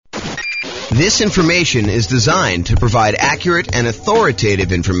This information is designed to provide accurate and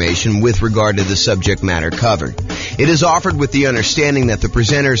authoritative information with regard to the subject matter covered. It is offered with the understanding that the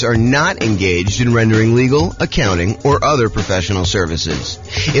presenters are not engaged in rendering legal, accounting, or other professional services.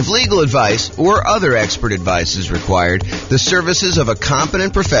 If legal advice or other expert advice is required, the services of a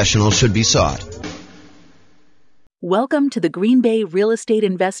competent professional should be sought. Welcome to the Green Bay Real Estate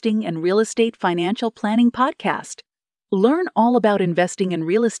Investing and Real Estate Financial Planning Podcast. Learn all about investing in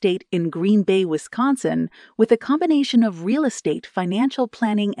real estate in Green Bay, Wisconsin, with a combination of real estate, financial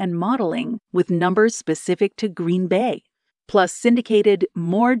planning, and modeling with numbers specific to Green Bay, plus syndicated,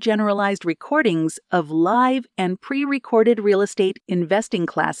 more generalized recordings of live and pre-recorded real estate investing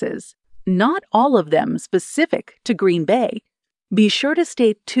classes, not all of them specific to Green Bay. Be sure to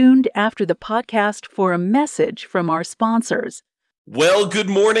stay tuned after the podcast for a message from our sponsors. Well, good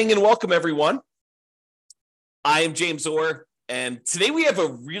morning and welcome, everyone. I am James Orr, and today we have a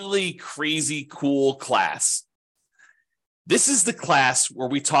really crazy, cool class. This is the class where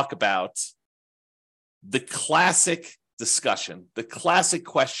we talk about the classic discussion, the classic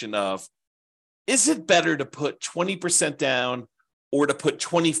question of, is it better to put 20% down or to put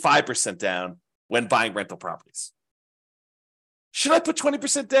 25% down when buying rental properties? Should I put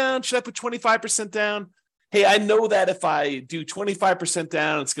 20% down? Should I put 25% down? Hey, I know that if I do 25%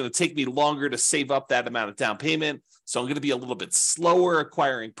 down, it's going to take me longer to save up that amount of down payment. So I'm going to be a little bit slower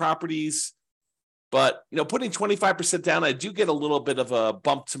acquiring properties. But, putting 25% down, I do get a little bit of a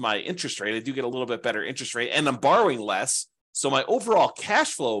bump to my interest rate. I do get a little bit better interest rate, and I'm borrowing less. So my overall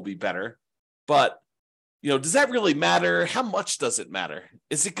cash flow will be better. But, does that really matter? How much does it matter?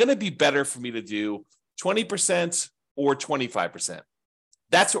 Is it going to be better for me to do 20% or 25%?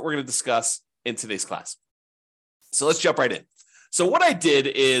 That's what we're going to discuss in today's class. So let's jump right in. So what I did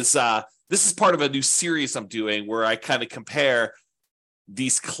is, this is part of a new series I'm doing where I kind of compare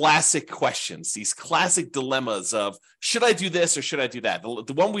these classic questions, these classic dilemmas of, should I do this or should I do that?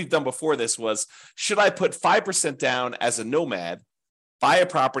 The one we've done before this was, should I put 5% down as a nomad, buy a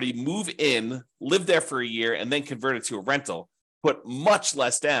property, move in, live there for a year, and then convert it to a rental, put much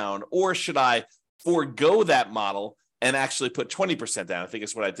less down, or should I forego that model and actually put 20% down? I think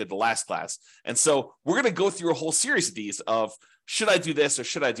it's what I did the last class. And so we're going to go through a whole series of these of, should I do this or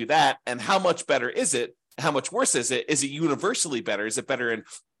should I do that? And how much better is it? How much worse is it? Is it universally better? Is it better in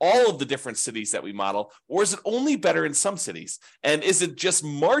all of the different cities that we model? Or is it only better in some cities? And is it just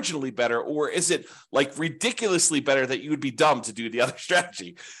marginally better? Or is it like ridiculously better that you would be dumb to do the other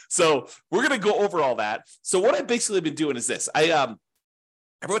strategy? So we're going to go over all that. So what I've basically been doing is this.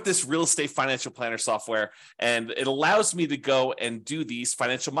 I wrote this real estate financial planner software, and it allows me to go and do these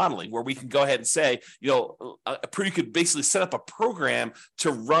financial modeling where we can go ahead and say, you could basically set up a program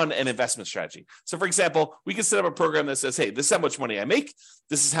to run an investment strategy. So for example, we can set up a program that says, hey, this is how much money I make.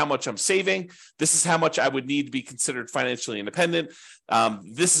 This is how much I'm saving. This is how much I would need to be considered financially independent.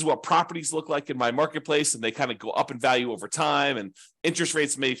 This is what properties look like in my marketplace, and they kind of go up in value over time, and interest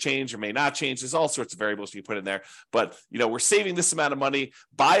rates may change or may not change. There's all sorts of variables you put in there, but we're saving this amount of money.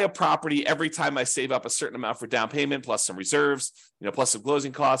 Buy a property every time I save up a certain amount for down payment, plus some reserves, plus some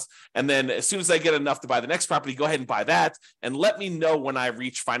closing costs. And then as soon as I get enough to buy the next property, go ahead and buy that. And let me know when I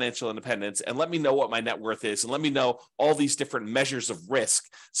reach financial independence, and let me know what my net worth is. And let me know all these different measures of risk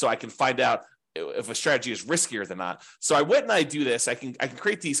so I can find out if a strategy is riskier than not. So I went and I do this. I can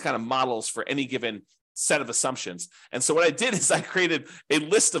create these kind of models for any given set of assumptions. And so what I did is I created a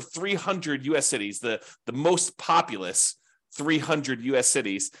list of 300 US cities, the most populous 300 US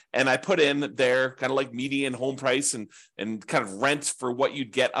cities. And I put in their kind of like median home price and kind of rent for what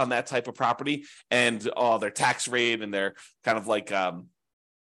you'd get on that type of property, and their tax rate and their kind of like,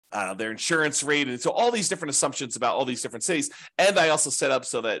 their insurance rate. And so all these different assumptions about all these different cities. And I also set up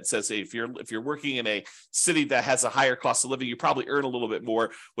so that it says, hey, if you're working in a city that has a higher cost of living, you probably earn a little bit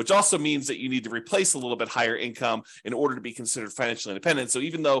more, which also means that you need to replace a little bit higher income in order to be considered financially independent. So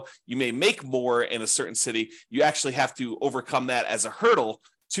even though you may make more in a certain city, you actually have to overcome that as a hurdle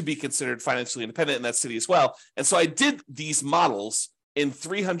to be considered financially independent in that city as well. And so I did these models in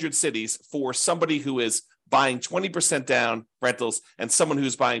 300 cities for somebody who is buying 20% down rentals and someone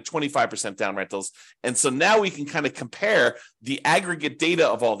who's buying 25% down rentals. And so now we can kind of compare the aggregate data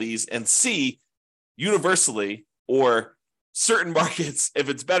of all these and see universally or certain markets if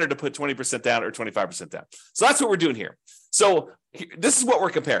it's better to put 20% down or 25% down. So that's what we're doing here. So this is what we're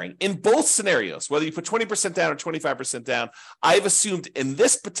comparing. In both scenarios, whether you put 20% down or 25% down, I've assumed in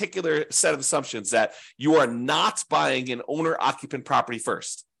this particular set of assumptions that you are not buying an owner-occupant property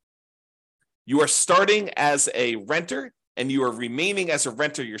first. You are starting as a renter and you are remaining as a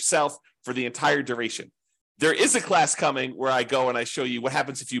renter yourself for the entire duration. There is a class coming where I go and I show you what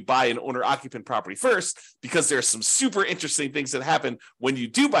happens if you buy an owner-occupant property first, because there are some super interesting things that happen when you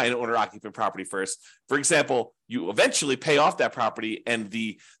do buy an owner-occupant property first. For example, you eventually pay off that property, and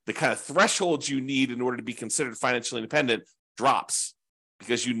the kind of thresholds you need in order to be considered financially independent drops,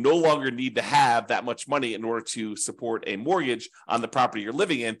 because you no longer need to have that much money in order to support a mortgage on the property you're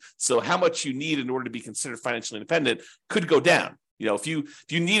living in. So how much you need in order to be considered financially independent could go down. If you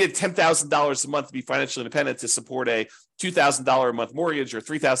needed $10,000 a month to be financially independent to support a $2,000 a month mortgage or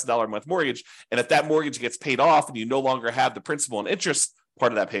 $3,000 a month mortgage, and if that mortgage gets paid off and you no longer have the principal and interest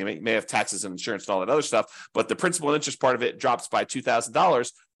part of that payment, you may have taxes and insurance and all that other stuff, but the principal and interest part of it drops by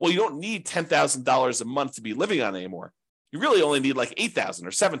 $2,000. Well, you don't need $10,000 a month to be living on anymore. You really only need like $8,000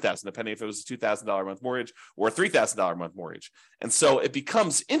 or $7,000, depending if it was a $2,000 a month mortgage or a $3,000 a month mortgage. And so it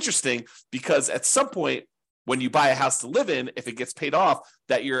becomes interesting because at some point, when you buy a house to live in, if it gets paid off,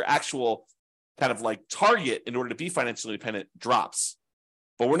 that your actual kind of like target in order to be financially independent drops.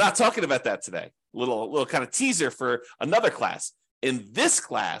 But we're not talking about that today. Little kind of teaser for another class. In this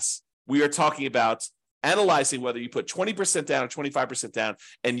class, we are talking about analyzing whether you put 20% down or 25% down,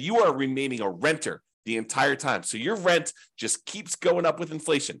 and you are remaining a renter the entire time. So your rent just keeps going up with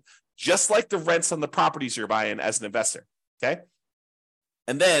inflation, just like the rents on the properties you're buying as an investor, okay?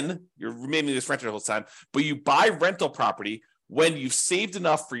 And then you're remaining this renter the whole time, but you buy rental property when you've saved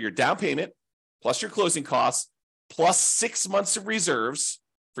enough for your down payment, plus your closing costs, plus 6 months of reserves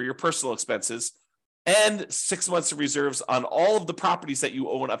for your personal expenses, and 6 months of reserves on all of the properties that you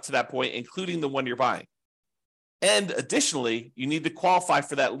own up to that point, including the one you're buying. And additionally, you need to qualify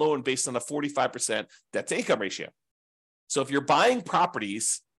for that loan based on a 45% debt to income ratio. So if you're buying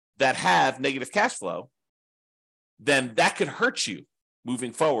properties that have negative cash flow, then that could hurt you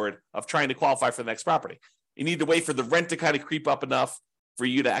moving forward of trying to qualify for the next property. You need to wait for the rent to kind of creep up enough for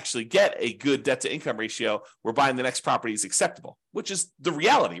you to actually get a good debt to income ratio where buying the next property is acceptable, which is the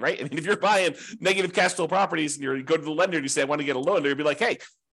reality, right? I mean, if you're buying negative cash flow properties and you go to the lender and you say, I want to get a loan, they'll be like, hey,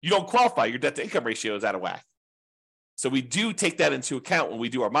 you don't qualify. Your debt to income ratio is out of whack. So we do take that into account when we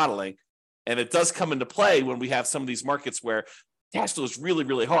do our modeling. And it does come into play when we have some of these markets where cash flow is really,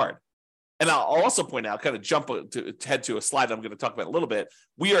 really hard. And I'll also point out, kind of jump to head to a slide I'm going to talk about in a little bit,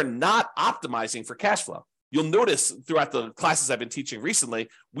 we are not optimizing for cash flow. You'll notice throughout the classes I've been teaching recently,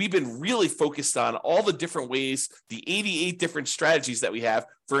 we've been really focused on all the different ways, the 88 different strategies that we have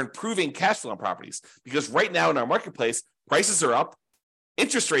for improving cash flow on properties. Because right now in our marketplace, prices are up,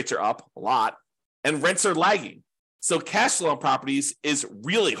 interest rates are up a lot, and rents are lagging. So cash flow on properties is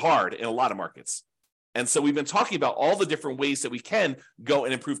really hard in a lot of markets. And so we've been talking about all the different ways that we can go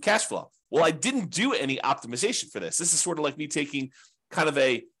and improve cash flow. Well, I didn't do any optimization for this. This is sort of like me taking kind of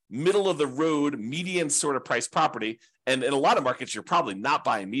a middle of the road, median sort of price property. And in a lot of markets, you're probably not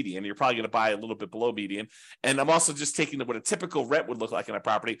buying median. You're probably going to buy a little bit below median. And I'm also just taking what a typical rent would look like in a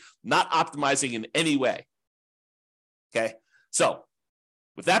property, not optimizing in any way. Okay. So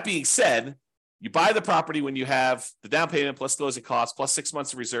with that being said, you buy the property when you have the down payment plus closing costs, plus 6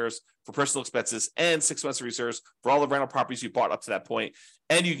 months of reserves for personal expenses and 6 months of reserves for all the rental properties you bought up to that point.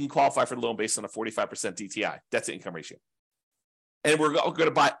 And you can qualify for the loan based on a 45% DTI, debt to income ratio. And we're going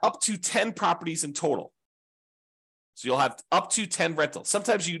to buy up to 10 properties in total. So you'll have up to 10 rentals.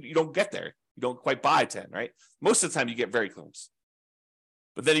 Sometimes you don't get there. You don't quite buy 10, right? Most of the time you get very close.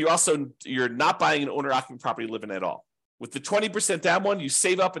 But then you're not buying an owner-occupant property living at all. With the 20% down one, you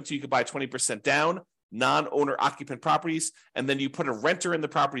save up until you can buy 20% down, non-owner occupant properties, and then you put a renter in the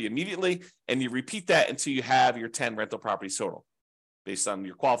property immediately, and you repeat that until you have your 10 rental properties total, based on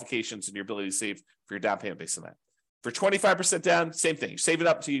your qualifications and your ability to save for your down payment based on that. For 25% down, same thing. You save it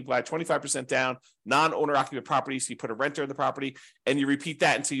up until you buy 25% down, non-owner occupant properties, you put a renter in the property, and you repeat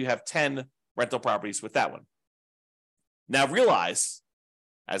that until you have 10 rental properties with that one. Now realize,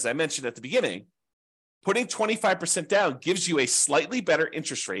 as I mentioned at the beginning, putting 25% down gives you a slightly better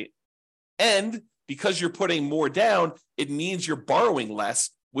interest rate. And because you're putting more down, it means you're borrowing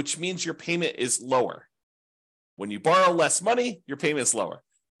less, which means your payment is lower. When you borrow less money, your payment is lower.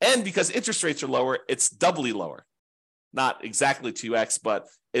 And because interest rates are lower, it's doubly lower. Not exactly 2x, but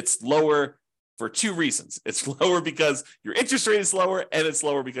it's lower for two reasons. It's lower because your interest rate is lower, and it's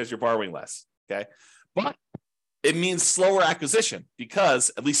lower because you're borrowing less. Okay. But it means slower acquisition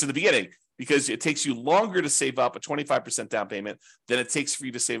because, at least in the beginning, because it takes you longer to save up a 25% down payment than it takes for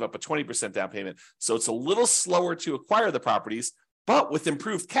you to save up a 20% down payment. So it's a little slower to acquire the properties, but with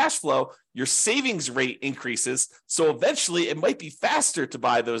improved cash flow, your savings rate increases. So eventually it might be faster to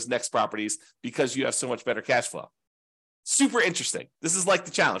buy those next properties because you have so much better cash flow. Super interesting. This is like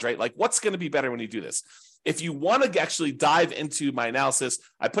the challenge, right? Like, what's going to be better when you do this? If you want to actually dive into my analysis,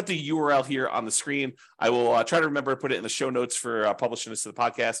 I put the URL here on the screen. I will try to remember to put it in the show notes for publishing this to the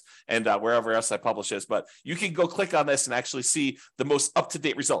podcast and wherever else I publish this. But you can go click on this and actually see the most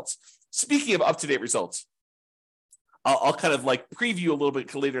up-to-date results. Speaking of up-to-date results, I'll kind of like preview a little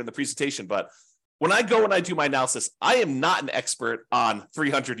bit later in the presentation. But when I go and I do my analysis, I am not an expert on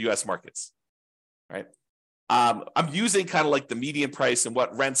 300 U.S. markets, right? I'm using kind of like the median price and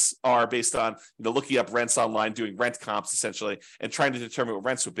what rents are based on, looking up rents online, doing rent comps essentially, and trying to determine what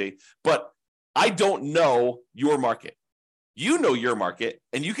rents would be. But I don't know your market. You know your market,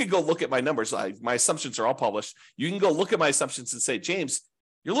 and you can go look at my numbers. My assumptions are all published. You can go look at my assumptions and say, James,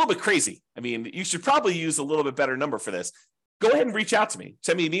 you're a little bit crazy. I mean, you should probably use a little bit better number for this. Go ahead and reach out to me.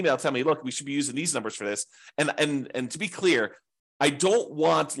 Send me an email. Tell me, look, we should be using these numbers for this. And to be clear, I don't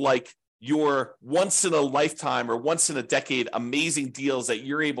want like your once in a lifetime or once in a decade amazing deals that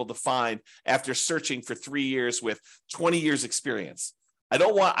you're able to find after searching for 3 years with 20 years experience.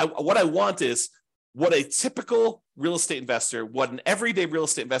 What I want is what a typical real estate investor, what an everyday real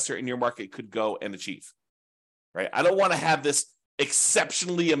estate investor in your market could go and achieve, right? I don't want to have this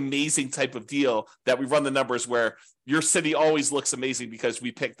exceptionally amazing type of deal that we run the numbers where your city always looks amazing because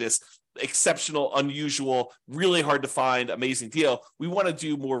we picked this exceptional, unusual, really hard to find, amazing deal. We want to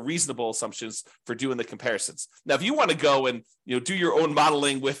do more reasonable assumptions for doing the comparisons. Now, if you want to go and do your own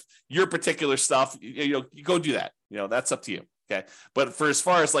modeling with your particular stuff, you go do that. That's up to you. Okay. But for as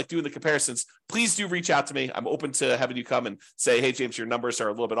far as like doing the comparisons, please do reach out to me. I'm open to having you come and say, hey, James, your numbers are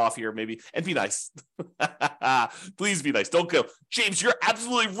a little bit off here, maybe, and be nice. Please be nice. Don't go, James, you're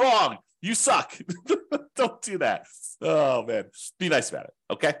absolutely wrong. You suck. Don't do that. Oh, man. Be nice about it.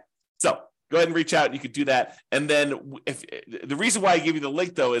 Okay. So go ahead and reach out. You could do that. And then if the reason why I gave you the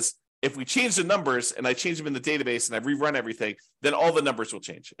link, though, is if we change the numbers and I change them in the database and I rerun everything, then all the numbers will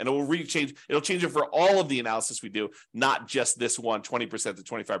change. And it'll change it for all of the analysis we do, not just this one, 20% to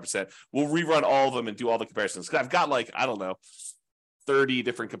 25%. We'll rerun all of them and do all the comparisons. I've got 30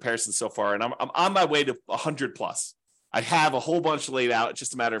 different comparisons so far, and I'm on my way to 100 plus. I have a whole bunch laid out. It's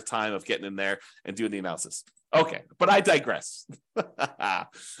just a matter of time of getting in there and doing the analysis. Okay, but I digress.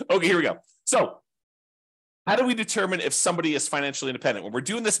 Okay, here we go. So how do we determine if somebody is financially independent? When we're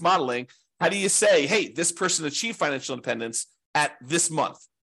doing this modeling, how do you say, hey, this person achieved financial independence at this month?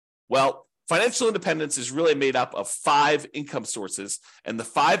 Well, financial independence is really made up of 5 income sources, and the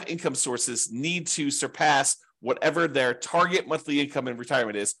 5 income sources need to surpass whatever their target monthly income in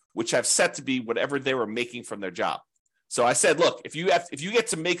retirement is, which I've set to be whatever they were making from their job. So I said, look, if you get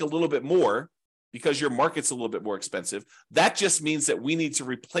to make a little bit more because your market's a little bit more expensive, that just means that we need to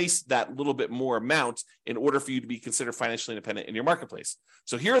replace that little bit more amount in order for you to be considered financially independent in your marketplace.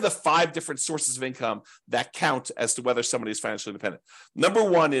 So here are the 5 different sources of income that count as to whether somebody is financially independent. Number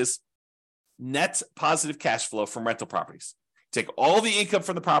 1 is net positive cash flow from rental properties. Take all the income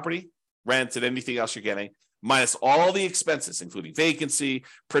from the property, rent, and anything else you're getting, minus all the expenses, including vacancy,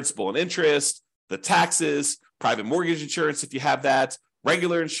 principal and interest, the taxes, private mortgage insurance if you have that,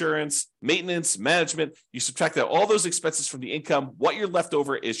 regular insurance, maintenance, management. You subtract out all those expenses from the income. What you're left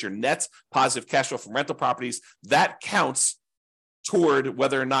over is your net positive cash flow from rental properties. That counts toward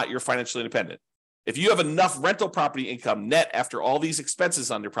whether or not you're financially independent. If you have enough rental property income net after all these expenses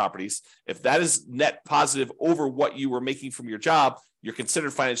on your properties, if that is net positive over what you were making from your job, you're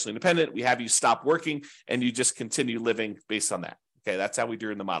considered financially independent. We have you stop working and you just continue living based on that. Okay, that's how we do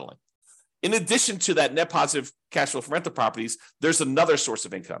in the modeling. In addition to that net positive cash flow from rental properties, there's another source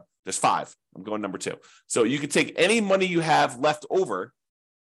of income. There's 5. I'm going number 2. So you can take any money you have left over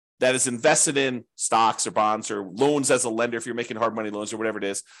that is invested in stocks or bonds or loans as a lender, if you're making hard money loans or whatever it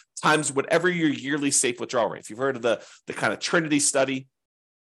is, times whatever your yearly safe withdrawal rate. If you've heard of the kind of Trinity study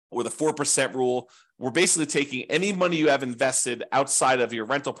or the 4% rule, we're basically taking any money you have invested outside of your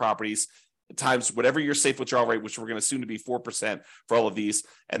rental properties times whatever your safe withdrawal rate, which we're going to assume to be 4% for all of these.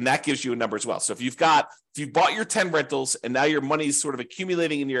 And that gives you a number as well. So if you've bought your 10 rentals and now your money is sort of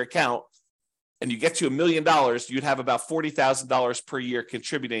accumulating in your account and you get to $1 million, you'd have about $40,000 per year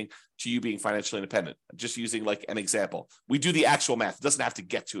contributing to you being financially independent. Just using like an example. We do the actual math. It doesn't have to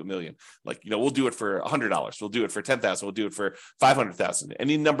get to $1 million. We'll do it for $100. We'll do it for $10,000. We'll do it for $500,000.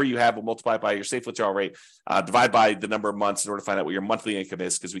 Any number you have, we'll multiply by your safe withdrawal rate, divide by the number of months in order to find out what your monthly income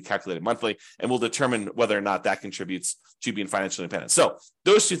is, because we calculate it monthly, and we'll determine whether or not that contributes to being financially independent. So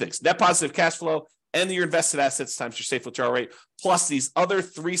those 2 things, net positive cash flow and your invested assets times your safe withdrawal rate, plus these other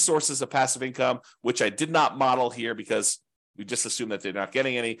 3 sources of passive income, which I did not model here because we just assume that they're not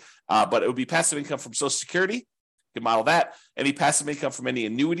getting any, but it would be passive income from Social Security, can model that. Any passive income from any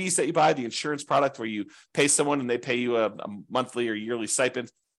annuities that you buy, the insurance product where you pay someone and they pay you a monthly or yearly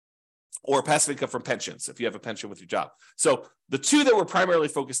stipend, or passive income from pensions if you have a pension with your job. So the two that we're primarily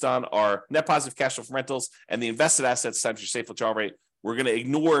focused on are net positive cash flow from rentals and the invested assets times your safe withdrawal rate. We're going to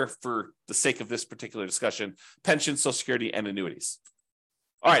ignore, for the sake of this particular discussion, pensions, Social Security, and annuities.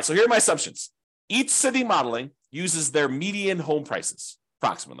 All right, so here are my assumptions. Each city modeling uses their median home prices,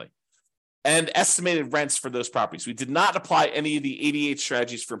 approximately, and estimated rents for those properties. We did not apply any of the 88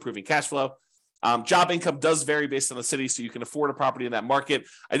 strategies for improving cash flow. Job income does vary based on the city, so you can afford a property in that market.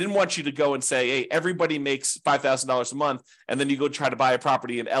 I didn't want you to go and say, hey, everybody makes $5,000 a month, and then you go try to buy a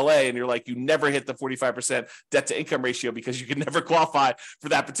property in LA, and you're like, you never hit the 45% debt to income ratio because you can never qualify for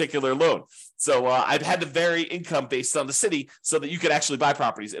that particular loan. So I've had to vary income based on the city so that you could actually buy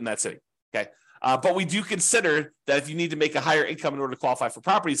properties in that city, okay? But we do consider that if you need to make a higher income in order to qualify for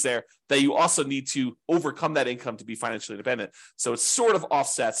properties there, that you also need to overcome that income to be financially independent. So it sort of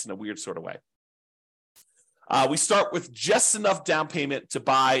offsets in a weird sort of way. We start with just enough down payment to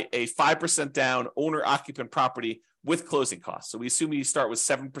buy a 5% down owner-occupant property with closing costs. So we assume you start with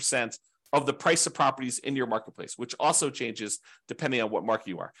 7% of the price of properties in your marketplace, which also changes depending on what market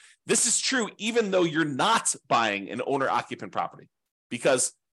you are. This is true even though you're not buying an owner-occupant property,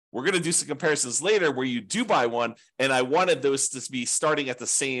 because we're going to do some comparisons later where you do buy one, and I wanted those to be starting at the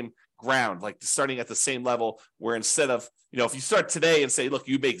same ground, like starting at the same level, where instead of, if you start today and say, look,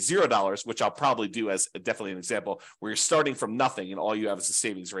 you make $0, which I'll probably do as definitely an example, where you're starting from nothing and all you have is a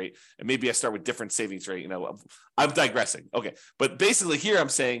savings rate, and maybe I start with different savings rate, I'm digressing. Okay. But basically here I'm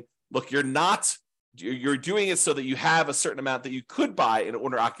saying, look, you're doing it so that you have a certain amount that you could buy an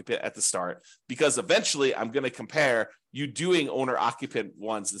owner occupant at the start, because eventually I'm going to compare you doing owner occupant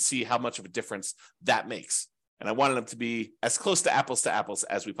ones and see how much of a difference that makes. And I wanted them to be as close to apples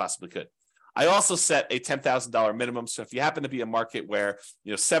as we possibly could. I also set a $10,000 minimum. So if you happen to be a market where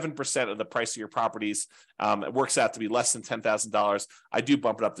 7% of the price of your properties, it works out to be less than $10,000, I do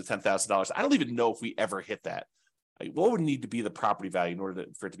bump it up to $10,000. I don't even know if we ever hit that. What would need to be the property value in order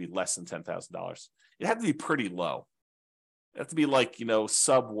for it to be less than $10,000? It had to be pretty low. It had to be like,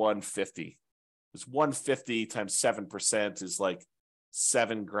 sub 150. It's 150 times 7% is like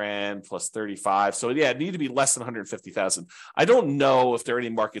 $7,000 plus 35. So yeah, it needed to be less than 150,000. I don't know if there are any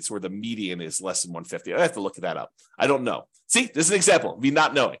markets where the median is less than 150. I have to look that up. I don't know. See, this is an example of me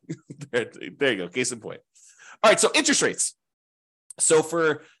not knowing. There you go. Case in point. All right. So interest rates. So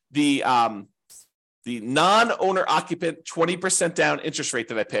for the non-owner occupant 20% down interest rate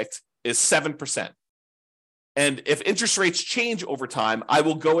that I picked is 7%. And if interest rates change over time, I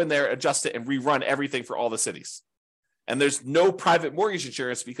will go in there, adjust it, and rerun everything for all the cities. And there's no private mortgage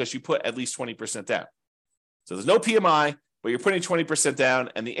insurance because you put at least 20% down. So there's no PMI, but you're putting 20% down,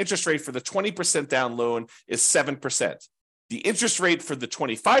 and the interest rate for the 20% down loan is 7%. The interest rate for the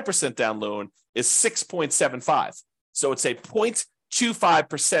 25% down loan is 6.75. So it's a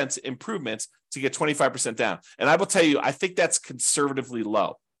 0.25% improvement to get 25% down. And I will tell you, I think that's conservatively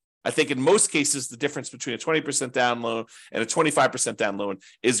low. I think in most cases, the difference between a 20% down loan and a 25% down loan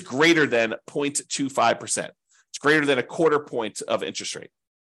is greater than 0.25%. It's greater than a quarter point of interest rate.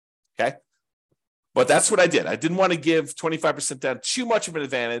 Okay. But that's what I did. I didn't want to give 25% down too much of an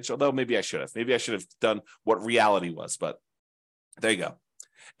advantage, although maybe I should have. Maybe I should have done what reality was, but there you go.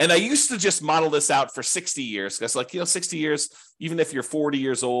 And I used to just model this out for 60 years. Because 60 years, even if you're 40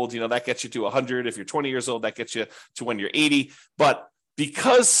 years old, that gets you to 100. If you're 20 years old, that gets you to when you're 80. But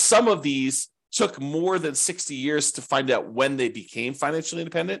because some of these took more than 60 years to find out when they became financially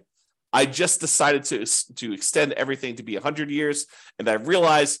independent, I just decided to extend everything to be 100 years. And I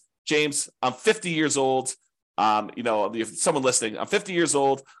realized, James, I'm 50 years old. If someone listening, I'm 50 years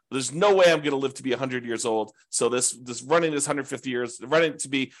old. There's no way I'm going to live to be 100 years old. So this running this 150 years, running to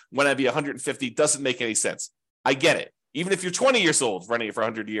be when I be 150 doesn't make any sense. I get it. Even if you're 20 years old, running it for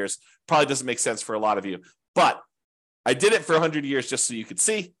 100 years probably doesn't make sense for a lot of you. But I did it for 100 years just so you could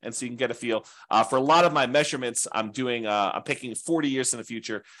see and so you can get a feel. For a lot of my measurements, I'm picking 40 years in the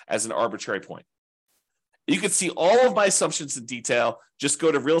future as an arbitrary point. You can see all of my assumptions in detail. Just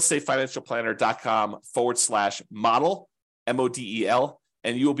go to realestatefinancialplanner.com/model, MODEL,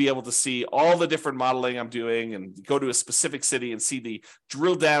 and you'll be able to see all the different modeling I'm doing and go to a specific city and see the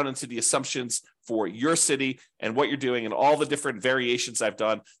drill down into the assumptions for your city and what you're doing and all the different variations I've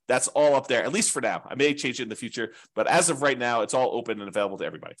done. That's all up there, at least for now. I may change it in the future, but as of right now, it's all open and available to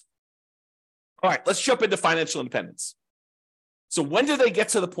everybody. All right, let's jump into financial independence. So when do they get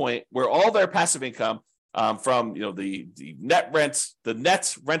to the point where all their passive income from the net rent, the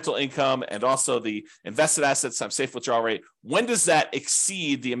net rental income, and also the invested assets times safe withdrawal rate, when does that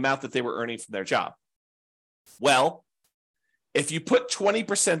exceed the amount that they were earning from their job? Well, if you put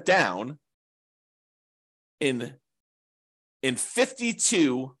 20% down in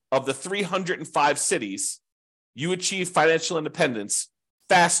 52 of the 305 cities, you achieve financial independence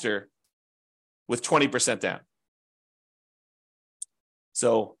faster with 20% down.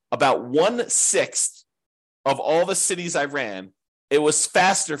 So about 1/6 of all the cities I ran, it was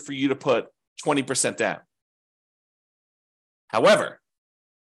faster for you to put 20% down. However,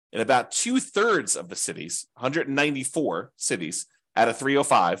 in about 2/3 of the cities, 194 cities out of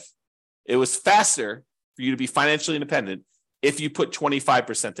 305, it was faster for you to be financially independent if you put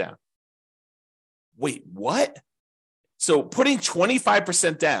 25% down. Wait, what? So putting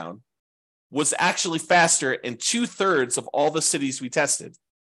 25% down was actually faster in 2/3 of all the cities we tested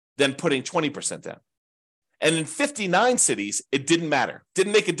than putting 20% down. And in 59 cities, it didn't matter.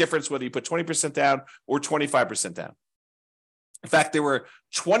 Didn't make a difference whether you put 20% down or 25% down. In fact, there were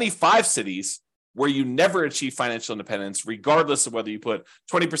 25 cities where you never achieved financial independence, regardless of whether you put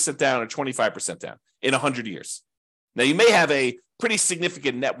 20% down or 25% down in 100 years. Now, you may have a pretty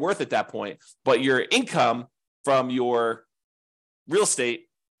significant net worth at that point, but your income from your real estate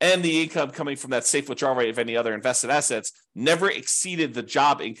and the income coming from that safe withdrawal rate of any other invested assets never exceeded the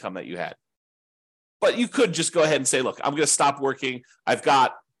job income that you had. But you could just go ahead and say, look, I'm going to stop working. I've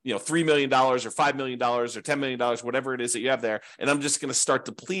got $3 million or $5 million or $10 million, whatever it is that you have there, and I'm just going to start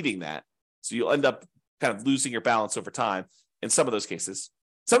depleting that. So you'll end up kind of losing your balance over time in some of those cases.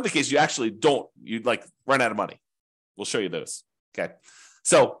 Some of the cases you actually don't, you'd like run out of money. We'll show you those. Okay.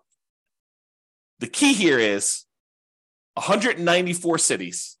 So the key here is 194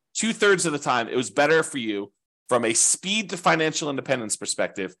 cities, 2/3 of the time, it was better for you from a speed to financial independence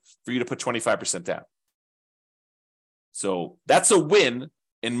perspective for you to put 25% down. So that's a win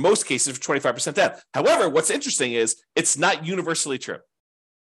in most cases for 25% down. However, what's interesting is it's not universally true.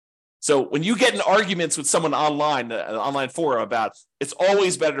 So when you get in arguments with someone online, an online forum about it's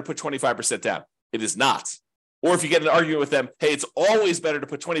always better to put 25% down, it is not. Or if you get in an argument with them, hey, it's always better to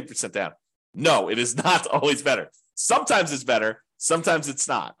put 20% down. No, it is not always better. Sometimes it's better, sometimes it's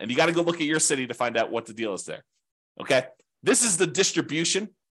not. And you got to go look at your city to find out what the deal is there. Okay? This is the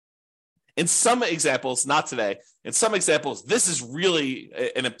distribution. In some examples, not today, in some examples, this is really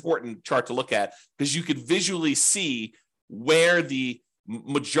an important chart to look at because you could visually see where the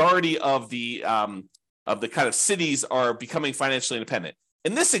majority of the kind of cities are becoming financially independent.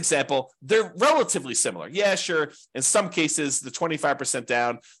 In this example, they're relatively similar. Yeah, sure. In some cases, the 25%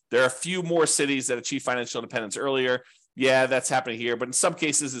 down, there are a few more cities that achieve financial independence earlier. Yeah, that's happening here. But in some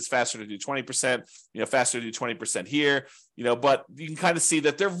cases, it's faster to do 20%, faster to do 20% here, but you can kind of see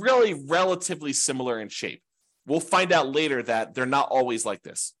that they're really relatively similar in shape. We'll find out later that they're not always like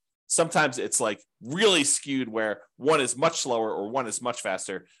this. Sometimes it's like really skewed where one is much slower or one is much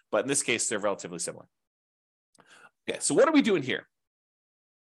faster. But in this case, they're relatively similar. Okay, so what are we doing here?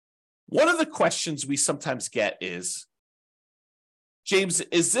 One of the questions we sometimes get is, James,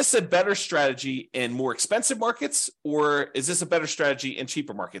 is this a better strategy in more expensive markets or is this a better strategy in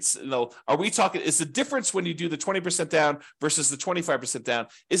cheaper markets? Are we talking, is the difference when you do the 20% down versus the 25% down,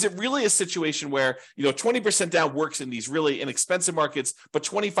 is it really a situation where, 20% down works in these really inexpensive markets, but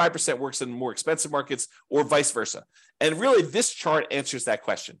 25% works in more expensive markets or vice versa? And really this chart answers that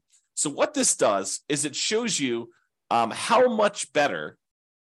question. So what this does is it shows you how much better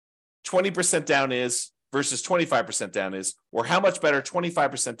 20% down is versus 25% down is, or how much better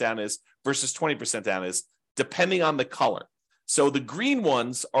 25% down is versus 20% down is, depending on the color. So the green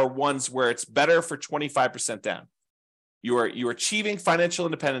ones are ones where it's better for 25% down. You're achieving financial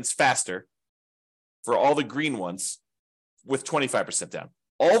independence faster for all the green ones with 25% down.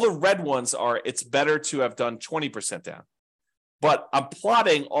 All the red ones are it's better to have done 20% down. But I'm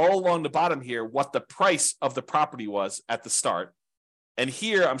plotting all along the bottom here what the price of the property was at the start. And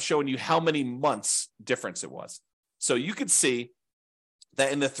here I'm showing you how many months difference it was. So you can see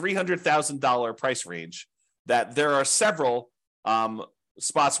that in the $300,000 price range, that there are several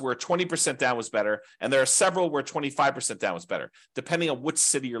spots where 20% down was better, and there are several where 25% down was better, depending on which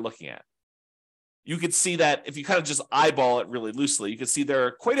city you're looking at. You can see that if you kind of just eyeball it really loosely, you can see there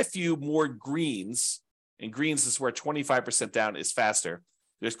are quite a few more greens, and greens is where 25% down is faster.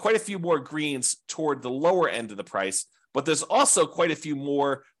 There's quite a few more greens toward the lower end of the price, but there's also quite a few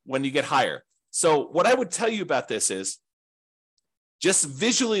more when you get higher. So what I would tell you about this is, just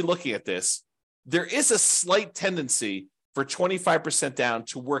visually looking at this, there is a slight tendency for 25% down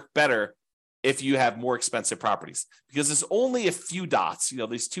to work better if you have more expensive properties, because there's only a few dots,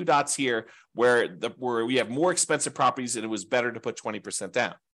 these two dots here where we have more expensive properties and it was better to put 20%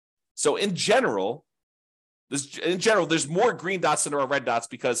 down. So in general, there's more green dots than there are red dots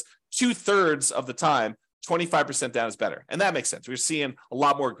because 2/3 of the time, 25% down is better. And that makes sense. We're seeing a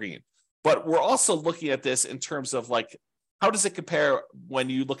lot more green. But we're also looking at this in terms of like, how does it compare when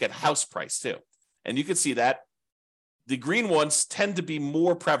you look at house price too? And you can see that the green ones tend to be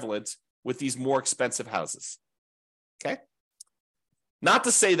more prevalent with these more expensive houses. Okay. Not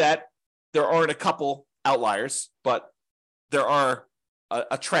to say that there aren't a couple outliers, but there are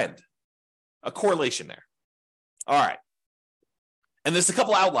a trend, a correlation there. All right. And there's a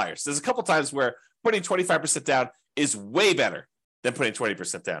couple outliers. There's a couple times where putting 25% down is way better than putting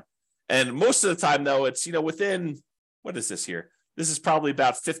 20% down. And most of the time, though, it's, within, what is this here? This is probably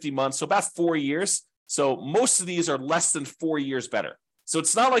about 50 months, so about 4 years. So most of these are less than 4 years better. So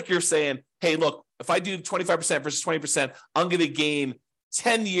it's not like you're saying, hey, look, if I do 25% versus 20%, I'm going to gain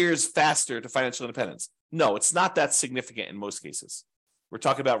 10 years faster to financial independence. No, it's not that significant in most cases. We're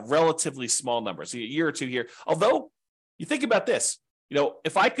talking about relatively small numbers, a year or two here. Although, you think about this,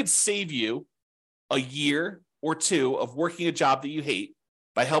 if I could save you a year or two of working a job that you hate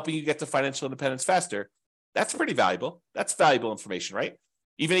by helping you get to financial independence faster, that's pretty valuable. That's valuable information, right?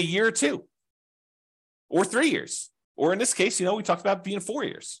 Even a year or two, or 3 years, or in this case, we talked about being 4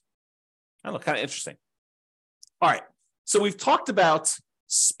 years. I don't know, kind of interesting. All right, so we've talked about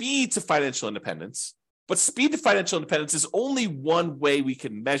speed to financial independence, but speed to financial independence is only one way we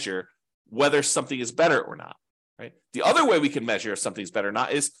can measure whether something is better or not, right? The other way we can measure if something's better or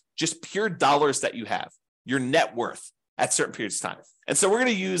not is just pure dollars that you have, your net worth at certain periods of time. And so we're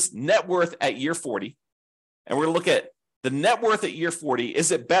going to use net worth at year 40, and we're going to look at the net worth at year 40.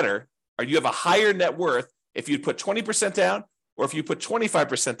 Is it better, or do you have a higher net worth if you put 20% down or if you put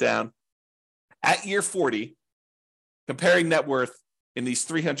 25% down at year 40, comparing net worth in these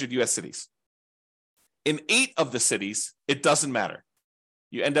 300 US cities? In 8 of the cities, it doesn't matter.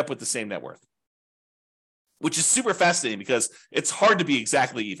 You end up with the same net worth, which is super fascinating because it's hard to be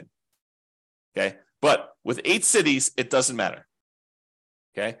exactly even. Okay. But with 8 cities, it doesn't matter.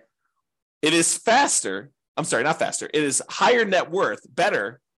 Okay. It is faster. I'm sorry, not faster. It is higher net worth,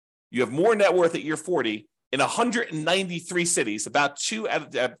 better. You have more net worth at year 40 in 193 cities, about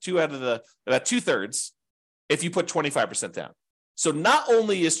about 2/3, if you put 25% down. So not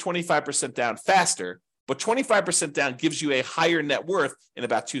only is 25% down faster, but 25% down gives you a higher net worth in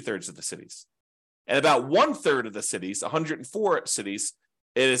about 2/3 of the cities. And about 1/3 of the cities, 104 cities,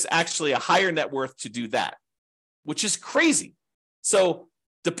 it is actually a higher net worth to do that, which is crazy. So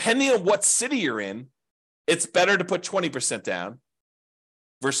depending on what city you're in, it's better to put 20% down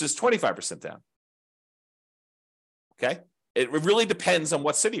versus 25% down. Okay? It really depends on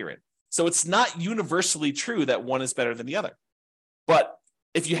what city you're in. So it's not universally true that one is better than the other. But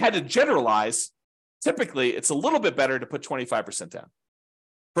if you had to generalize, typically it's a little bit better to put 25% down.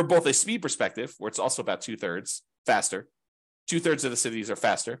 From both a speed perspective, where it's also about 2/3 faster, 2/3 of the cities are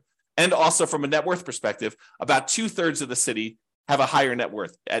faster, and also from a net worth perspective, about 2/3 of the city have a higher net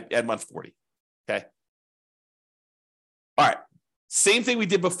worth at month 40. Okay. All right. Same thing we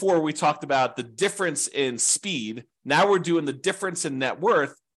did before. We talked about the difference in speed. Now we're doing the difference in net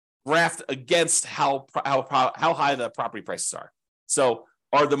worth graphed against how high the property prices are. So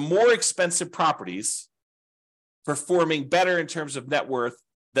are the more expensive properties performing better in terms of net worth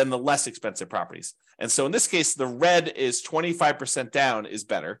than the less expensive properties? And so in this case, the red is 25% down is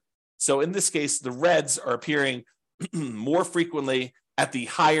better. So in this case, the reds are appearing more frequently at the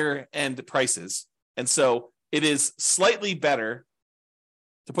higher end prices. And so it is slightly better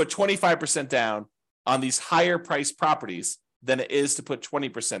to put 25% down on these higher priced properties than it is to put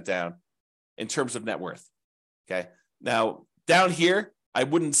 20% down in terms of net worth. Okay. Now down here, I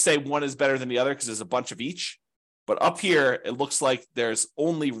wouldn't say one is better than the other because there's a bunch of each, but up here, it looks like there's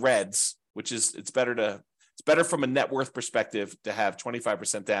only reds, which is, it's better from a net worth perspective to have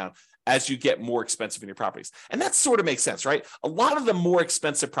 25% down as you get more expensive in your properties. And that sort of makes sense, right? A lot of the more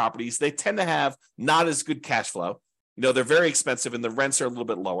expensive properties, they tend to have not as good cash flow. They're very expensive and the rents are a little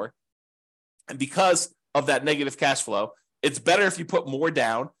bit lower. And because of that negative cash flow, it's better if you put more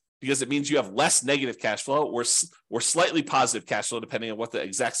down because it means you have less negative cash flow or slightly positive cash flow, depending on what the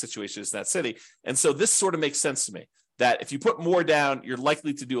exact situation is in that city. And so this sort of makes sense to me that if you put more down, you're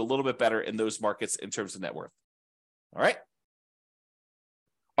likely to do a little bit better in those markets in terms of net worth. All right.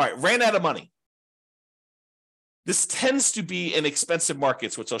 All right. Ran out of money. This tends to be in expensive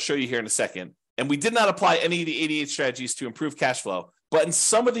markets, which I'll show you here in a second. And we did not apply any of the 88 strategies to improve cash flow. But in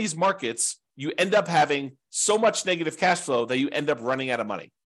some of these markets, you end up having so much negative cash flow that you end up running out of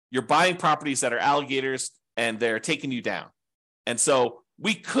money. You're buying properties that are alligators and they're taking you down. And so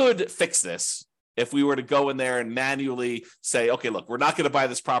we could fix this if we were to go in there and manually say, okay, look, we're not going to buy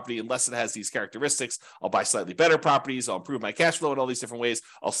this property unless it has these characteristics. I'll buy slightly better properties. I'll improve my cash flow in all these different ways.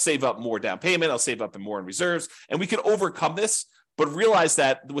 I'll save up more down payment. I'll save up more in reserves. And we could overcome this, but realize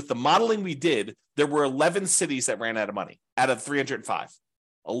that with the modeling we did, there were 11 cities that ran out of money out of 305.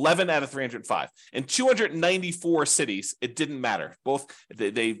 11 out of 305. In 294 cities, it didn't matter.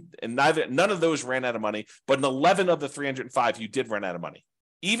 None of those ran out of money, but in 11 of the 305, you did run out of money.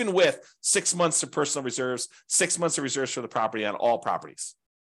 Even with 6 months of personal reserves, 6 months of reserves for the property on all properties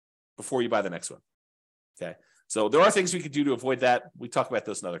before you buy the next one. Okay. So there are things we could do to avoid that. We talk about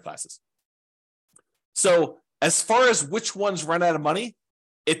those in other classes. So as far as which ones run out of money,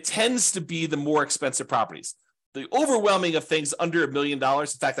 it tends to be the more expensive properties. The overwhelming of things under $1 million. In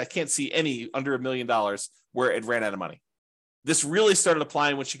fact, I can't see any under $1 million where it ran out of money. This really started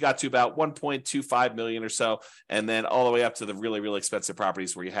applying when she got to about 1.25 million or so, and then all the way up to the really, really expensive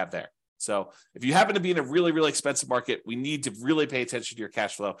properties where you have there. So if you happen to be in a really, really expensive market, we need to really pay attention to your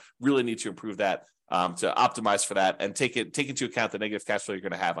cash flow, really need to improve that to optimize for that and take into account the negative cash flow you're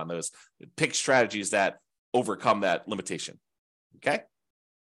going to have on those. Pick strategies that overcome that limitation. Okay?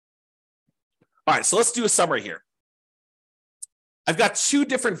 All right, so let's do a summary here. I've got two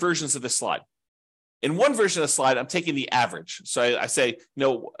different versions of this slide. In one version of the slide, I'm taking the average. So I say,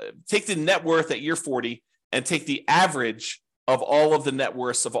 take the net worth at year 40 and take the average of all of the net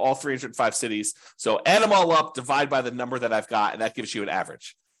worths of all 305 cities. So add them all up, divide by the number that I've got, and that gives you an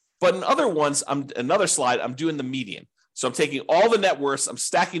average. But in other ones, another slide, I'm doing the median. So I'm taking all the net worths, I'm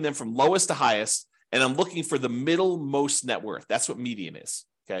stacking them from lowest to highest, and I'm looking for the middle-most net worth. That's what median is,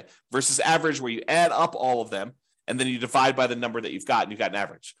 okay? Versus average, where you add up all of them, and then you divide by the number that you've got, and you've got an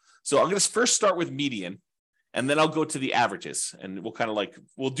average. So I'm going to first start with median, and then I'll go to the averages, and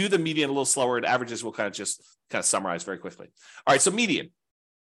we'll do the median a little slower, and averages we'll kind of summarize very quickly. All right, so median.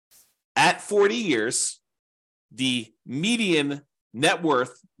 At 40 years, the median net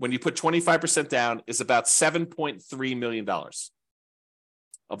worth, when you put 25% down, is about $7.3 million.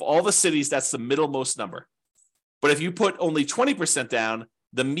 Of all the cities, that's the middlemost number. But if you put only 20% down,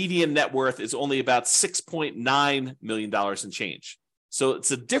 the median net worth is only about $6.9 million and change. So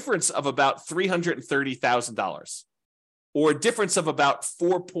it's a difference of about $330,000, or a difference of about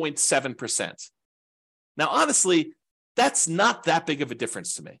 4.7%. Now, honestly, that's not that big of a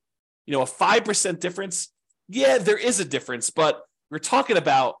difference to me. A 5% difference, yeah, there is a difference, but we're talking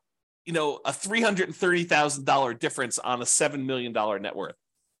about, a $330,000 difference on a $7 million net worth.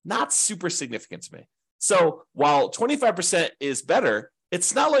 Not super significant to me. So while 25% is better,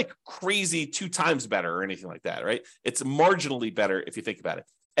 it's not like crazy 2 times better or anything like that, right? It's marginally better if you think about it.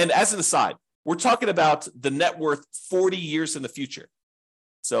 And as an aside, we're talking about the net worth 40 years in the future.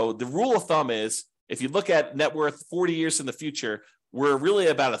 So the rule of thumb is, if you look at net worth 40 years in the future, we're really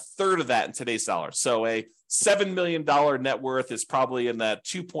about a third of that in today's dollars. So a $7 million net worth is probably in that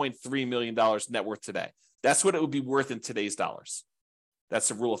 $2.3 million net worth today. That's what it would be worth in today's dollars. That's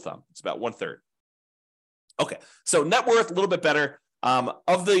the rule of thumb. It's about 1/3. Okay, so net worth, a little bit better.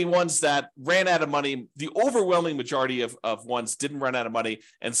 Of the ones that ran out of money, the overwhelming majority of ones didn't run out of money.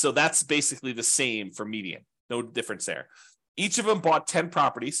 And so that's basically the same for median. No difference there. Each of them bought 10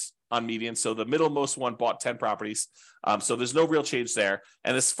 properties on median. So the middlemost one bought 10 properties. So there's no real change there.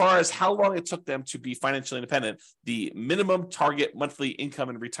 And as far as how long it took them to be financially independent, the minimum target monthly income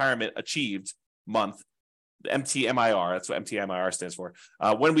and retirement achieved month, the MTMIR, that's what MTMIR stands for.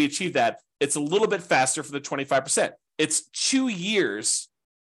 When we achieve that, it's a little bit faster for the 25%. It's 2 years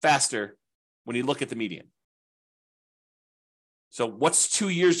faster when you look at the median. So what's 2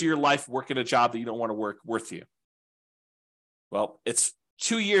 years of your life working a job that you don't want to work worth to you? Well, it's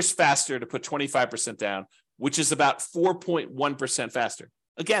 2 years faster to put 25% down, which is about 4.1% faster.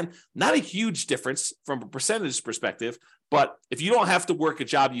 Again, not a huge difference from a percentage perspective, but if you don't have to work a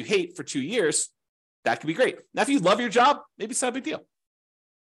job you hate for 2 years, that could be great. Now, if you love your job, maybe it's not a big deal,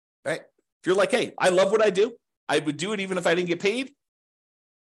 right? If you're like, hey, I love what I do, I would do it even if I didn't get paid,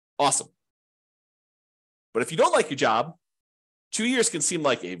 awesome. But if you don't like your job, 2 years can seem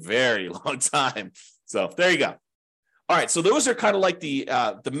like a very long time. So there you go. All right, so those are kind of like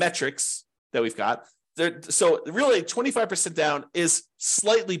the metrics that we've got. So really 25% down is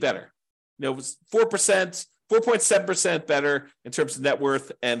slightly better. It was 4%, 4.7% better in terms of net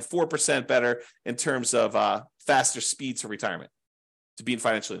worth, and 4% better in terms of faster speed to retirement, to being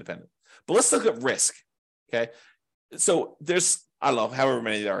financially independent. But let's look at risk, okay? So there's, I don't know, however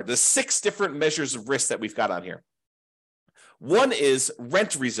many there are. There's 6 different measures of risk that we've got on here. One is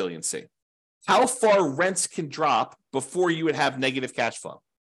rent resiliency. How far rents can drop before you would have negative cash flow.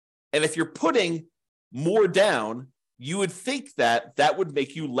 And if you're putting more down, you would think that that would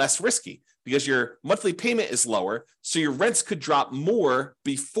make you less risky because your monthly payment is lower. So your rents could drop more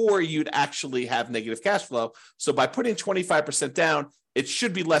before you'd actually have negative cash flow. So by putting 25% down, it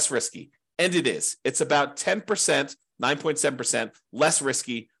should be less risky. And it is. It's about 10%, 9.7% less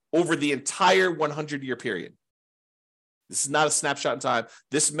risky over the entire 100-year period. This is not a snapshot in time.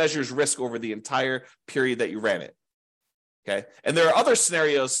 This measures risk over the entire period that you ran it. Okay. And there are other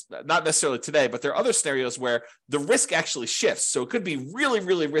scenarios, not necessarily today, but there are other scenarios where the risk actually shifts. So it could be really,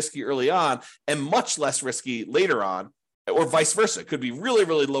 really risky early on and much less risky later on, or vice versa. It could be really,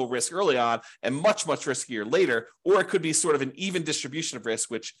 really low risk early on and much, much riskier later, or it could be sort of an even distribution of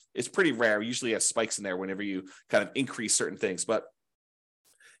risk, which is pretty rare. We usually have spikes in there whenever you kind of increase certain things, but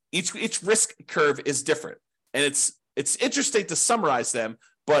each risk curve is different. And it's interesting to summarize them,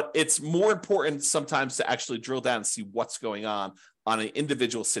 but it's more important sometimes to actually drill down and see what's going on an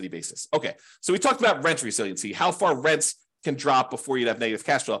individual city basis. Okay, so we talked about rent resiliency, how far rents can drop before you'd have negative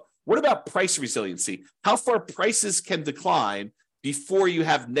cash flow. What about price resiliency? How far prices can decline before you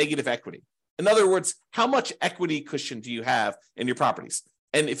have negative equity? In other words, how much equity cushion do you have in your properties?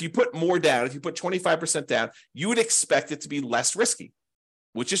 And if you put more down, if you put 25% down, you would expect it to be less risky,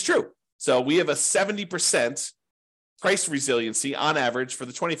 which is true. So we have a 70% price resiliency on average for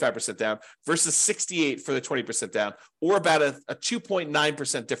the 25% down versus 68 for the 20% down, or about a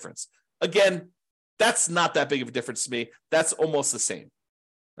 2.9% difference. Again, that's not that big of a difference to me. That's almost the same,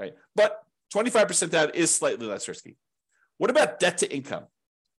 right? But 25% down is slightly less risky. What about debt to income?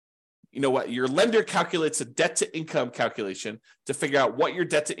 You know what? Your lender calculates a debt to income calculation to figure out what your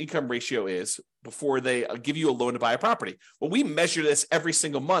debt to income ratio is before they give you a loan to buy a property. Well, we measure this every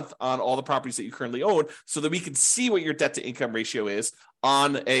single month on all the properties that you currently own so that we can see what your debt to income ratio is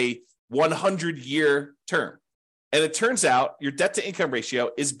on a 100-year term. And it turns out your debt to income ratio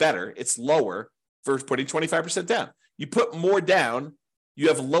is better. It's lower for putting 25% down. You put more down, you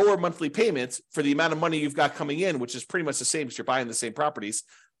have lower monthly payments for the amount of money you've got coming in, which is pretty much the same as you're buying the same properties.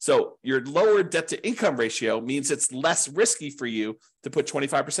 So your lower debt to income ratio means it's less risky for you to put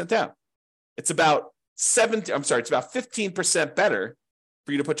 25% down. It's about 15% better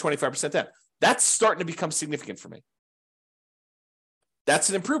for you to put 25% down. That's starting to become significant for me. That's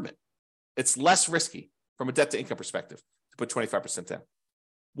an improvement. It's less risky from a debt to income perspective to put 25% down.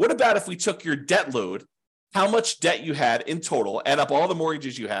 What about if we took your debt load, how much debt you had in total, add up all the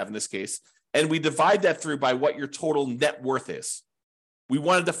mortgages you have in this case, and we divide that through by what your total net worth is? We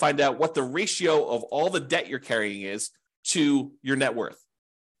wanted to find out what the ratio of all the debt you're carrying is to your net worth.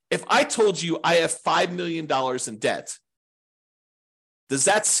 If I told you I have $5 million in debt, does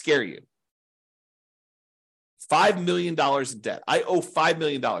that scare you? $5 million in debt. I owe $5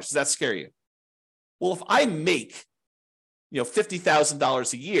 million. Does that scare you? Well, if I make,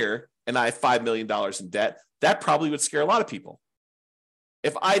 $50,000 a year and I have $5 million in debt, that probably would scare a lot of people.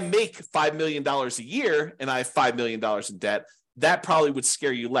 If I make $5 million a year and I have $5 million in debt, that probably would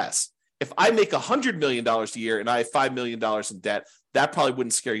scare you less. If I make $100 million a year and I have $5 million in debt, that probably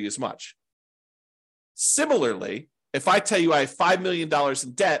wouldn't scare you as much. Similarly, if I tell you I have $5 million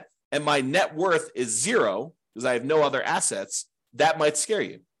in debt and my net worth is zero because I have no other assets, that might scare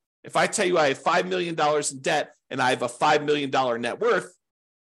you. If I tell you I have $5 million in debt and I have a $5 million net worth,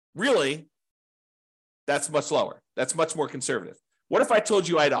 really, that's much lower. That's much more conservative. What if I told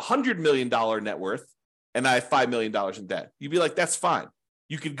you I had a $100 million net worth and I have $5 million in debt? You'd be like, that's fine.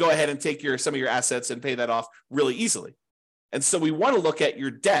 You could go ahead and take some of your assets and pay that off really easily. And so we want to look at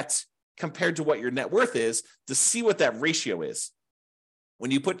your debt compared to what your net worth is to see what that ratio is.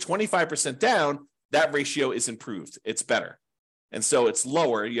 When you put 25% down, that ratio is improved. It's better. And so it's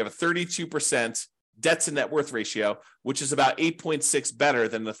lower. You have a 32% debt to net worth ratio, which is about 8.6 better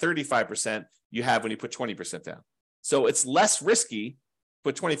than the 35% you have when you put 20% down. So it's less risky to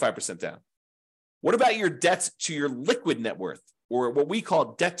put 25% down. What about your debt to your liquid net worth, or what we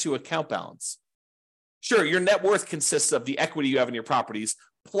call debt to account balance? Sure, your net worth consists of the equity you have in your properties,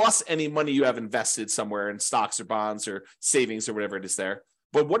 plus any money you have invested somewhere in stocks or bonds or savings or whatever it is there.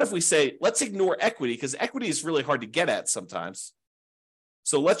 But what if we say, let's ignore equity, because equity is really hard to get at sometimes.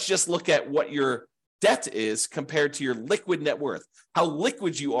 So let's just look at what your debt is compared to your liquid net worth, how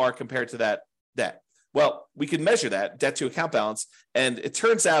liquid you are compared to that debt. Well, we can measure that, debt to account balance, and it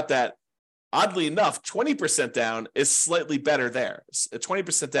turns out that oddly enough, 20% down is slightly better there.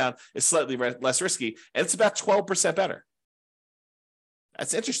 20% down is slightly less risky, and it's about 12% better.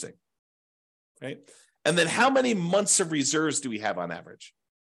 That's interesting, right? And then how many months of reserves do we have on average?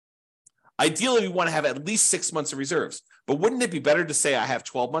 Ideally, we want to have at least 6 months of reserves, but wouldn't it be better to say I have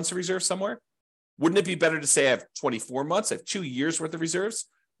 12 months of reserves somewhere? Wouldn't it be better to say I have 24 months, I have 2 years worth of reserves?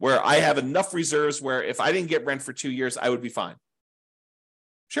 where I have enough reserves where if I didn't get rent for 2 years, I would be fine.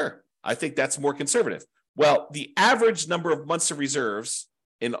 Sure, I think that's more conservative. Well, the average number of months of reserves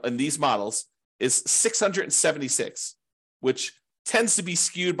in these models is 676, which tends to be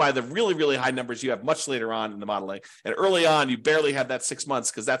skewed by the really, really high numbers you have much later on in the modeling. And early on, you barely have that 6 months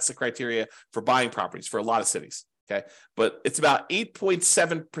because that's the criteria for buying properties for a lot of cities. Okay, but it's about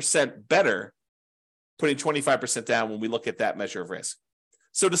 8.7% better putting 25% down when we look at that measure of risk.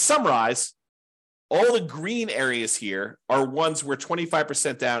 So to summarize, all the green areas here are ones where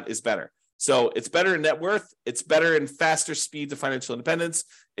 25% down is better. So it's better in net worth, it's better in faster speed to financial independence,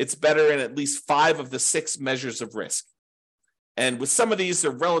 it's better in at least 5 of the 6 measures of risk. And with some of these,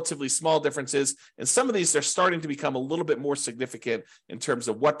 they're relatively small differences, and some of these, they're starting to become a little bit more significant in terms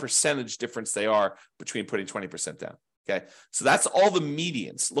of what percentage difference they are between putting 20% down. Okay, so that's all the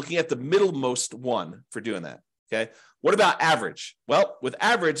medians, looking at the middlemost one for doing that. Okay, what about average? Well, with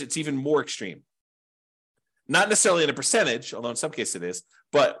average, it's even more extreme. Not necessarily in a percentage, although in some cases it is,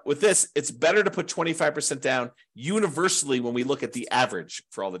 but with this, it's better to put 25% down universally when we look at the average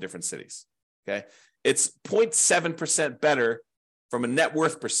for all the different cities. Okay, it's 0.7% better from a net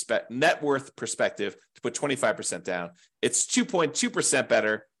worth perspective to put 25% down. It's 2.2%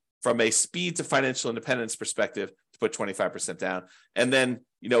 better from a speed to financial independence perspective to put 25% down. And then,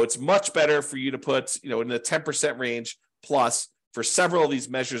 it's much better for you to put, in the 10% range plus for several of these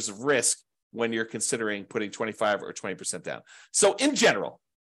measures of risk when you're considering putting 25 or 20% down. So in general,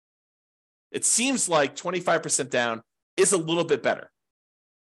 it seems like 25% down is a little bit better.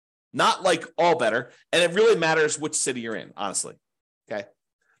 Not like all better, and it really matters which city you're in, honestly. Okay.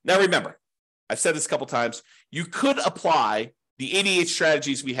 Now remember, I've said this a couple times, you could apply the 88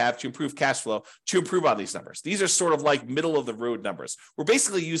 strategies we have to improve cash flow to improve on these numbers. These are sort of like middle of the road numbers. We're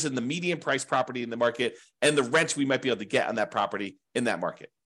basically using the median price property in the market and the rent we might be able to get on that property in that market.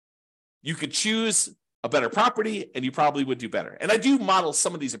 You could choose a better property and you probably would do better. And I do model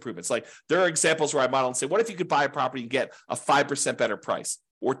some of these improvements. Like there are examples where I model and say, what if you could buy a property and get a 5% better price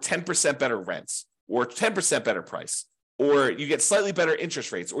or 10% better rents or 10% better price, or you get slightly better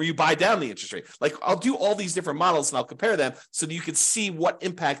interest rates, or you buy down the interest rate. Like I'll do all these different models and I'll compare them so that you can see what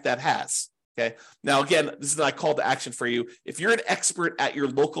impact that has. Okay. Now, again, this is my call to action for you. If you're an expert at your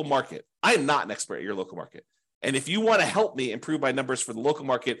local market, I am not an expert at your local market. And if you want to help me improve my numbers for the local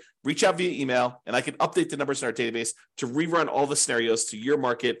market, reach out via email and I can update the numbers in our database to rerun all the scenarios to your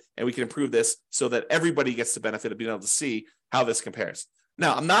market, and we can improve this so that everybody gets the benefit of being able to see how this compares.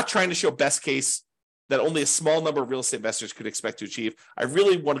 Now, I'm not trying to show best case that only a small number of real estate investors could expect to achieve. I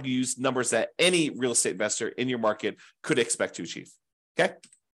really want to use numbers that any real estate investor in your market could expect to achieve. Okay?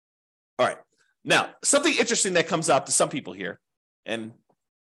 All right. Now, something interesting that comes up to some people here, and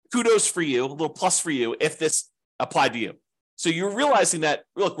kudos for you, a little plus for you if this applied to you. So you're realizing that,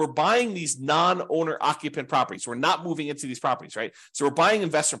 look, we're buying these non-owner occupant properties. We're not moving into these properties, right? So we're buying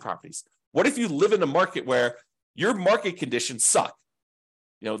investment properties. What if you live in a market where your market conditions suck?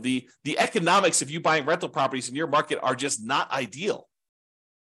 The economics of you buying rental properties in your market are just not ideal.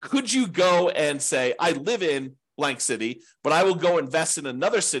 Could you go and say, I live in blank city, but I will go invest in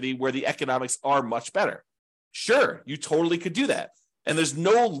another city where the economics are much better? Sure, you totally could do that. And there's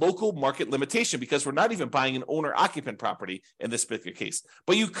no local market limitation because we're not even buying an owner-occupant property in this particular case.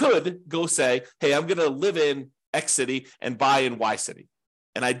 But you could go say, hey, I'm going to live in X city and buy in Y city.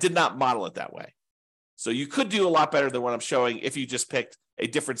 And I did not model it that way. So you could do a lot better than what I'm showing if you just picked a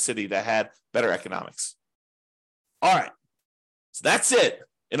different city that had better economics. All right. So that's it.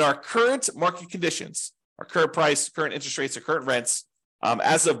 In our current market conditions, our current price, current interest rates, or current rents,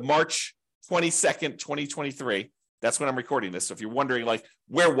 as of March 22nd, 2023, that's when I'm recording this. So if you're wondering, like,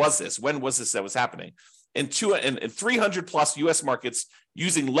 where was this? When was this that was happening? In 300 plus US markets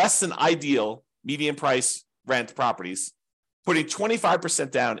using less than ideal median price rent properties, putting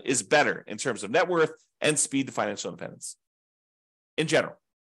 25% down is better in terms of net worth and speed to financial independence in general.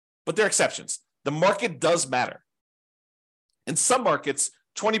 But there are exceptions. The market does matter. In some markets,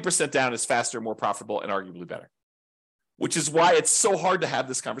 20% down is faster, more profitable, and arguably better, which is why it's so hard to have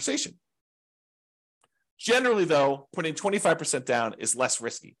this conversation. Generally, though, putting 25% down is less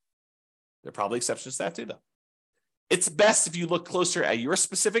risky. There are probably exceptions to that too, though. It's best if you look closer at your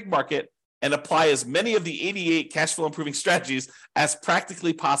specific market and apply as many of the 88 cash flow improving strategies as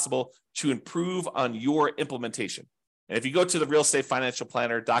practically possible to improve on your implementation. And if you go to the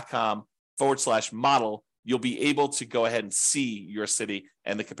realestateFinancialPlanner.com/model, you'll be able to go ahead and see your city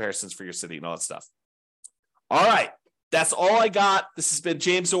and the comparisons for your city and all that stuff. All right. That's all I got. This has been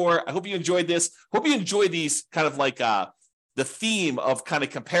James Orr. I hope you enjoyed this. Hope you enjoy these kind of like the theme of kind of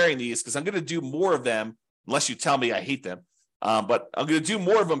comparing these, because I'm going to do more of them unless you tell me I hate them. But I'm going to do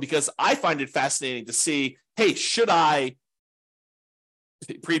more of them because I find it fascinating to see, hey, should I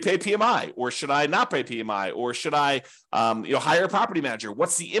prepay PMI, or should I not pay PMI, or should I hire a property manager?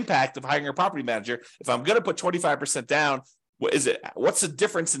 What's the impact of hiring a property manager? If I'm going to put 25% down, what's the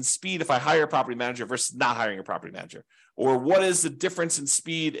difference in speed if I hire a property manager versus not hiring a property manager? Or what is the difference in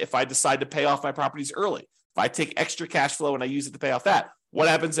speed if I decide to pay off my properties early? If I take extra cash flow and I use it to pay off that, what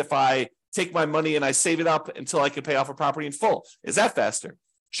happens if I take my money and I save it up until I can pay off a property in full? Is that faster?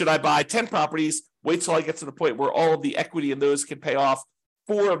 Should I buy 10 properties, wait till I get to the point where all of the equity in those can pay off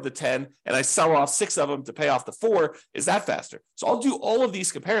 4 of the 10, and I sell off 6 of them to pay off the 4? Is that faster? So I'll do all of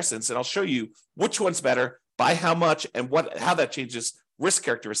these comparisons, and I'll show you which one's better, by how much, and how that changes risk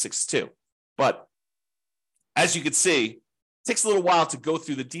characteristics too. But as you can see, it takes a little while to go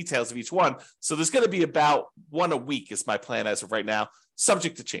through the details of each one. So there's going to be about one a week is my plan as of right now,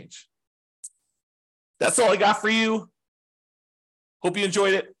 subject to change. That's all I got for you. Hope you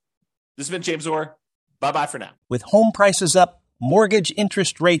enjoyed it. This has been James Orr. Bye-bye for now. With home prices up, mortgage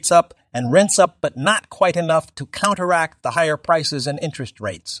interest rates up, and rents up, but not quite enough to counteract the higher prices and interest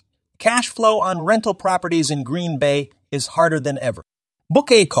rates, cash flow on rental properties in Green Bay is harder than ever.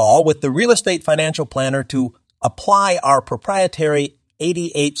 Book a call with the Real Estate Financial Planner to apply our proprietary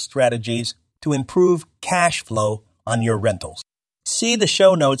 88 strategies to improve cash flow on your rentals. See the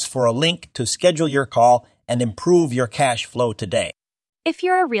show notes for a link to schedule your call and improve your cash flow today. If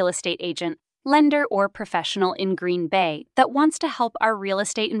you're a real estate agent, lender, or professional in Green Bay that wants to help our real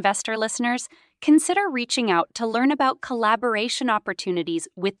estate investor listeners, consider reaching out to learn about collaboration opportunities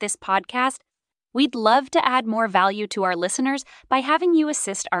with this podcast. We'd love to add more value to our listeners by having you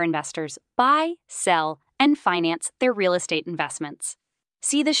assist our investors buy, sell, and finance their real estate investments.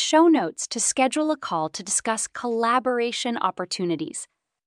 See the show notes to schedule a call to discuss collaboration opportunities.